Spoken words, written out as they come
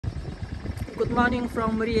Good morning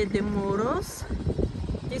from Ria de Muros.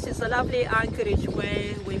 This is a lovely anchorage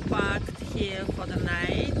where we parked here for the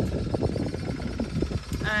night,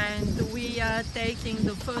 and we are taking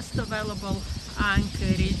the first available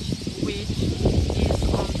anchorage, which is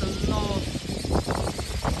on the north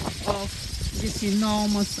of this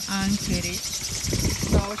enormous anchorage.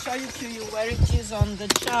 So I'll show you to you where it is on the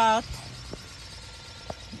chart.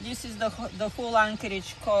 This is the full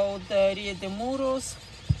anchorage called Ria de Muros,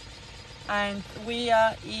 and we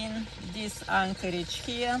are in this anchorage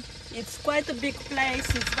here. It's quite a big place,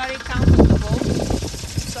 it's very comfortable.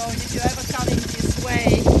 So if you ever come in this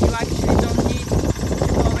way, you actually don't need to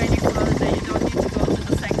go any further. You don't need to go to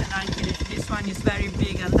the second anchorage. This one is very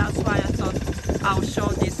big, and that's why I thought I'll show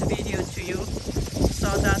this video to you, so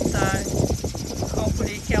that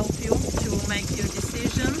hopefully help you to make your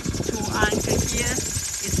decision to anchor here.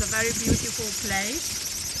 It's a very beautiful place.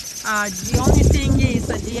 The only thing is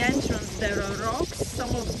at the entrance there are rocks. Some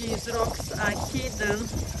of these rocks are hidden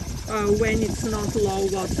when it's not low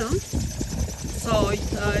water. So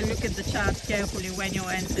look at the chart carefully when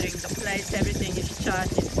you're entering the place. Everything is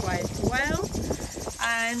charted quite well.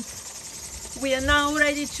 And we are now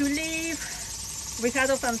ready to leave. We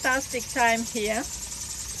had a fantastic time here.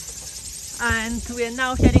 And we are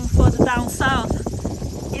now heading further down south.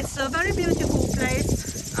 It's a very beautiful place.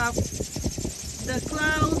 The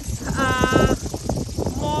clouds are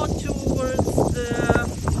more towards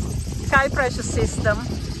the high pressure system,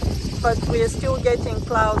 but we are still getting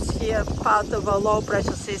clouds here, part of a low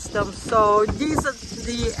pressure system. So these are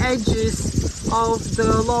the edges of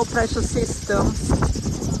the low pressure systems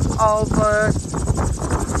of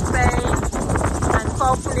Spain, and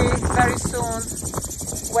hopefully very soon,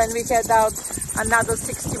 when we head out another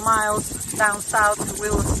 60 miles down south, we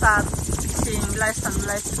will start seeing less and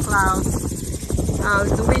less clouds.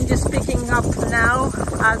 The wind is picking up now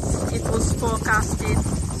as it was forecasted,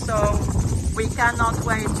 so we cannot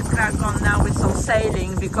wait to crack on now with some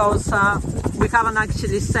sailing, because we haven't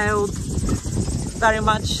actually sailed very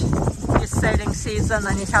much this sailing season,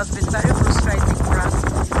 and it has been very frustrating for us.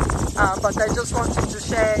 But I just wanted to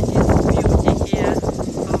share this beauty here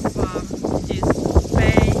of this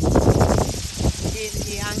bay in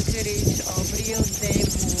the anchorage of Ria de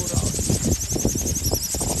Muros.